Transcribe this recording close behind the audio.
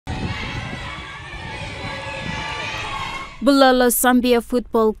Bulolo Zambia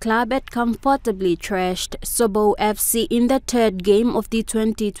Football Club had comfortably trashed Sobo FC in the third game of the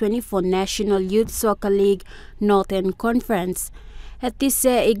 2024 National Youth Soccer League Northern Conference. At the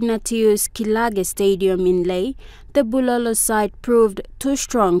Sir Ignatius Kilage Stadium in Ley, the Bulolo side proved too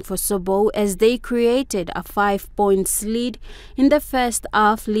strong for Sobo as they created a 5-point lead in the first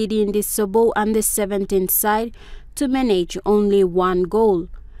half, leading the Sobo under-17 side to manage only one goal.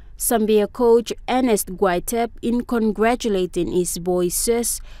 Zambia coach Ernest Guaitep, in congratulating his boys,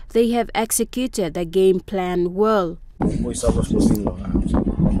 says they have executed the game plan well. Boys are supposed to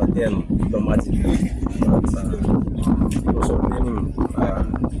but then automatically, also planning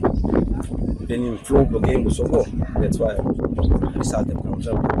flow the game was so good. That's why we started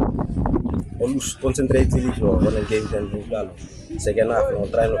almost concentrating on the game then second half,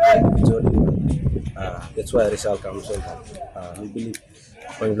 trying to play individually. That's why result comes on. We believe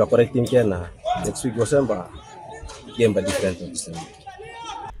when we are correcting next week was game by different.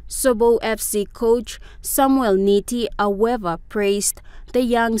 Sobo FC coach Samuel Niti, however, praised the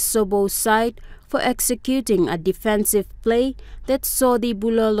young Sobo side for executing a defensive play that saw the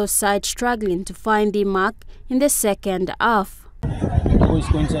Bulolo side struggling to find the mark in the second half. Boys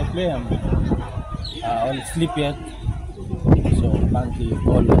going to play all sleep yet, so Banky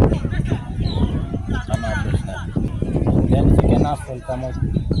all then second half will come out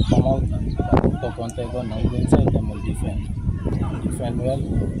and talk on the gun and inside them will defend well.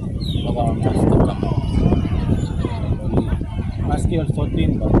 Around us to come out. Maski also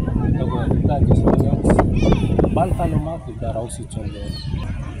team, but the goal is Balkaluma with the Rausi Cholo.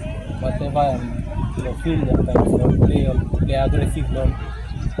 Whatever feel that play aggressive,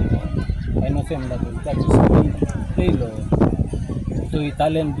 I know them that is play low. So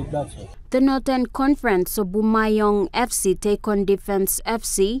Italian did that. The Northern Conference of Bumayong FC take on Defense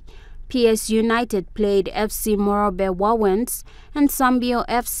FC. PS United played FC Morobe Wawens, and Sambio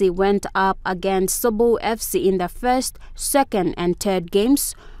FC went up against Sobo FC in the first, second and third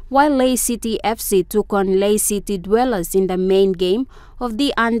games, while Ley City FC took on Ley City Dwellers in the main game of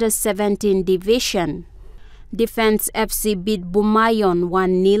the Under-17 division. Defense FC beat Bumayon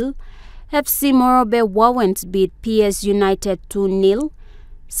 1-0, FC Morobe Wawens beat PS United 2-0,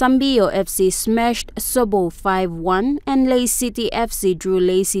 Sambio FC smashed Sobo 5-1 and Ley City FC drew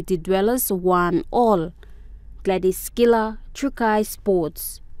Ley City Dwellers 1-1. Gladys Skiller, Trukai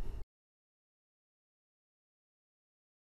Sports.